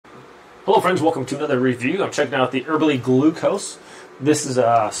Hello friends, welcome to another review. I'm checking out the Herbaly Glucose. This is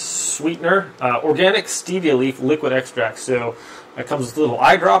a sweetener, organic stevia leaf liquid extract. So it comes with a little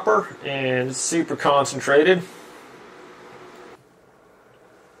eyedropper and it's super concentrated.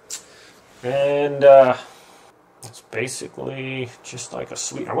 And it's basically just like a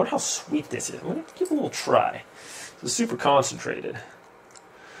sweet. I wonder how sweet this is. I'm going to give it a little try. It's super concentrated.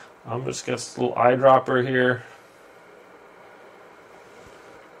 I'm just got this little eyedropper here.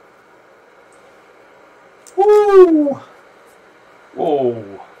 Woo! Whoa.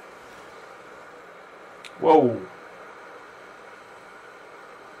 Whoa.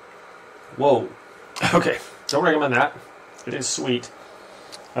 Whoa. Okay, don't recommend that. It is sweet.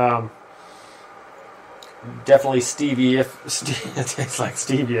 Definitely stevia. It tastes like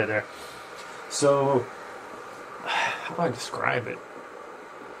stevia there. So, how do I describe it?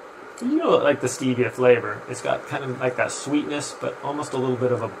 You know, like the stevia flavor. It's got kind of like that sweetness, but almost a little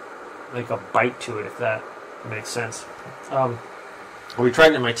bit of a bite to it, if that makes sense. I'll be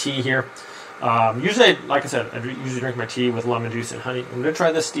trying it in my tea here. Usually, like I said, I usually drink my tea with lemon juice and honey. I'm going to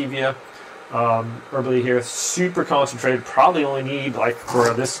try this stevia Herbaly here. Super concentrated. Probably only need, like,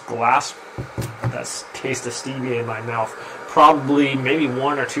 for this glass, that taste of stevia in my mouth, probably maybe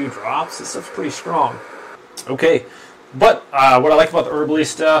 1 or 2 drops. This stuff's pretty strong. Okay, but what I like about the Herbaly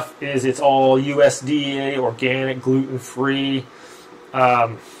stuff is it's all USDA, organic, gluten-free.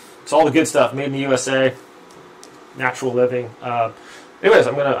 It's all the good stuff, made in the USA, natural living. Anyways,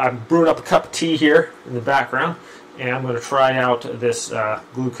 I'm brewing up a cup of tea here in the background, and I'm going to try out this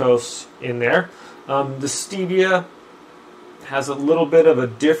glucose in there. The stevia has a little bit of a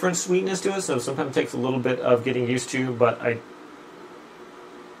different sweetness to it, so sometimes it takes a little bit of getting used to, but I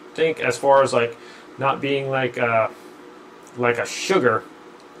think as far as like not being like a sugar,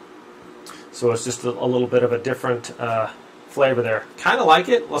 so it's just a little bit of a different flavor there. Kind of like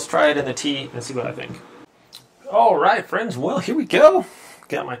it. Let's try it in the tea and see what I think. All right, friends. Well, here we go.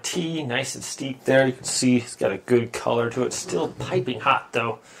 Got my tea nice and steeped there. You can see it's got a good color to it. Still piping hot,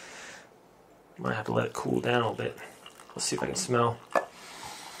 though. Might have to let it cool down a little bit. Let's see if I can smell. It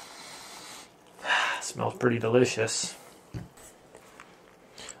smells pretty delicious. I'm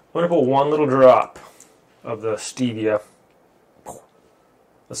going to put 1 little drop of the stevia.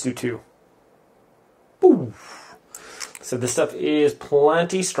 Let's do 2. Ooh. So this stuff is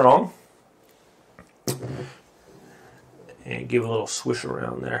plenty strong. And give a little swish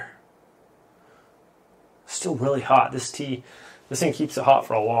around there. Still really hot. This thing keeps it hot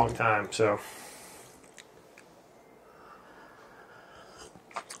for a long time, so.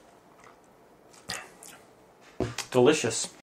 Delicious.